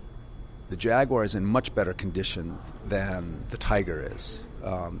jaguar is in much better condition than the tiger is.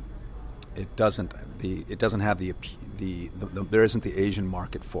 It doesn't have there isn't the Asian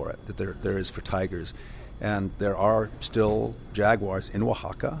market for it that there is for tigers. And there are still jaguars in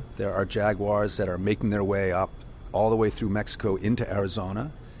Oaxaca. There are jaguars that are making their way up all the way through Mexico into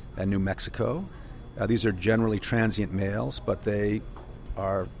Arizona and New Mexico. These are generally transient males, but they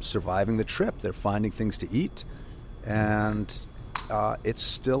are surviving the trip. They're finding things to eat, and it's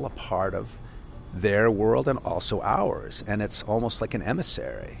still a part of their world and also ours. And it's almost like an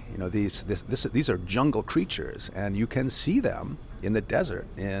emissary. These are jungle creatures, and you can see them in the desert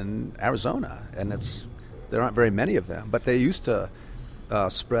in Arizona, and there aren't very many of them, but they used to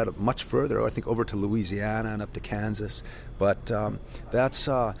spread much further, I think, over to Louisiana and up to Kansas. But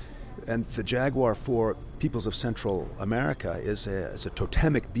and the jaguar for peoples of Central America is a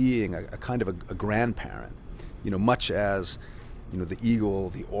totemic being, a kind of a grandparent, much as the eagle,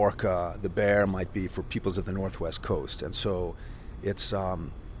 the orca, the bear might be for peoples of the Northwest Coast. And so it's a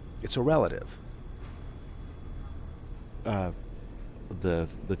relative. The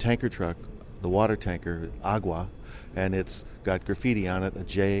tanker truck, the water tanker, Agua, and it's got graffiti on it, a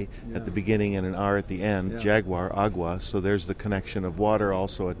J at the beginning and an R at the end, Jaguar, Agua. So there's the connection of water,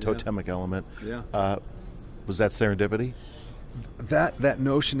 also a totemic element. Was that serendipity? That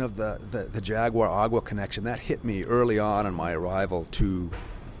notion of the Jaguar-Agua connection, that hit me early on in my arrival to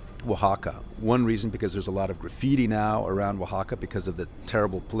Oaxaca. One reason, because there's a lot of graffiti now around Oaxaca because of the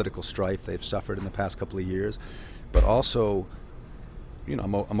terrible political strife they've suffered in the past couple of years. But also, you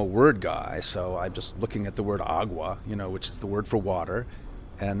know, I'm a word guy, so I'm just looking at the word agua, you know, which is the word for water,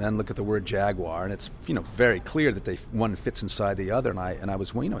 and then look at the word jaguar, and it's, you know, very clear that one fits inside the other. And I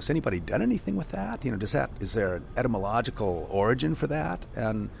was, well, you know, has anybody done anything with that? You know, is there an etymological origin for that?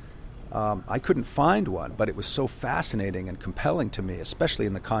 And I couldn't find one, but it was so fascinating and compelling to me, especially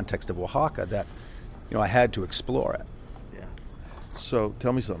in the context of Oaxaca, that, you know, I had to explore it. Yeah. So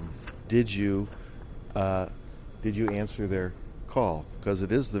tell me something. Did you answer their call? Because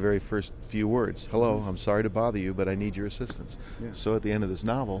it is the very first few words. Hello, I'm sorry to bother you, but I need your assistance. Yeah. So at the end of this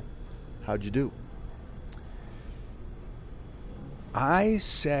novel, how'd you do? I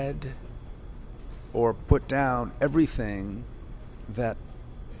said or put down everything that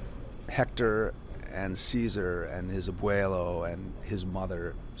Hector and Caesar and his abuelo and his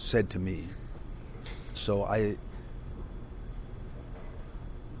mother said to me. So I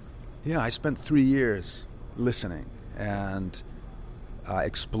spent 3 years listening and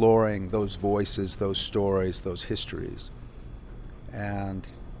exploring those voices, those stories, those histories. And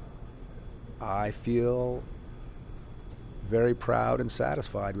I feel very proud and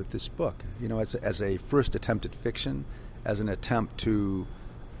satisfied with this book. You know, as a first attempt at fiction, as an attempt to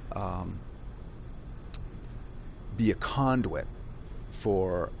be a conduit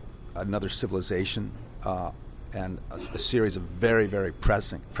for another civilization and a series of very, very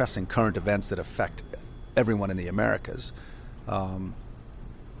pressing current events that affect everyone in the Americas. Thank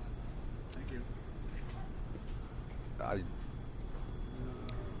you.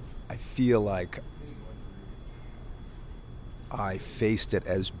 I feel like I faced it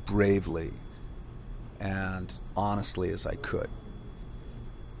as bravely and honestly as I could.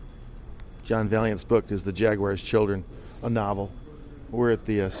 John Valiant's book is The Jaguar's Children, a novel. We're at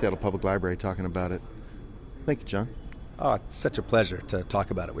the Seattle Public Library talking about it. Thank you, John. Oh, it's such a pleasure to talk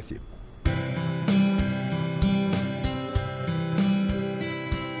about it with you.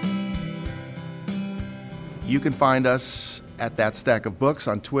 You can find us at That Stack of Books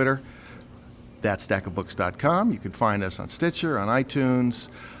on Twitter, thatstackofbooks.com. You can find us on Stitcher, on iTunes,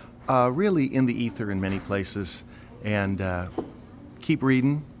 really in the ether in many places. And keep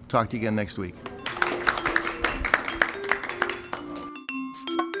reading. Talk to you again next week.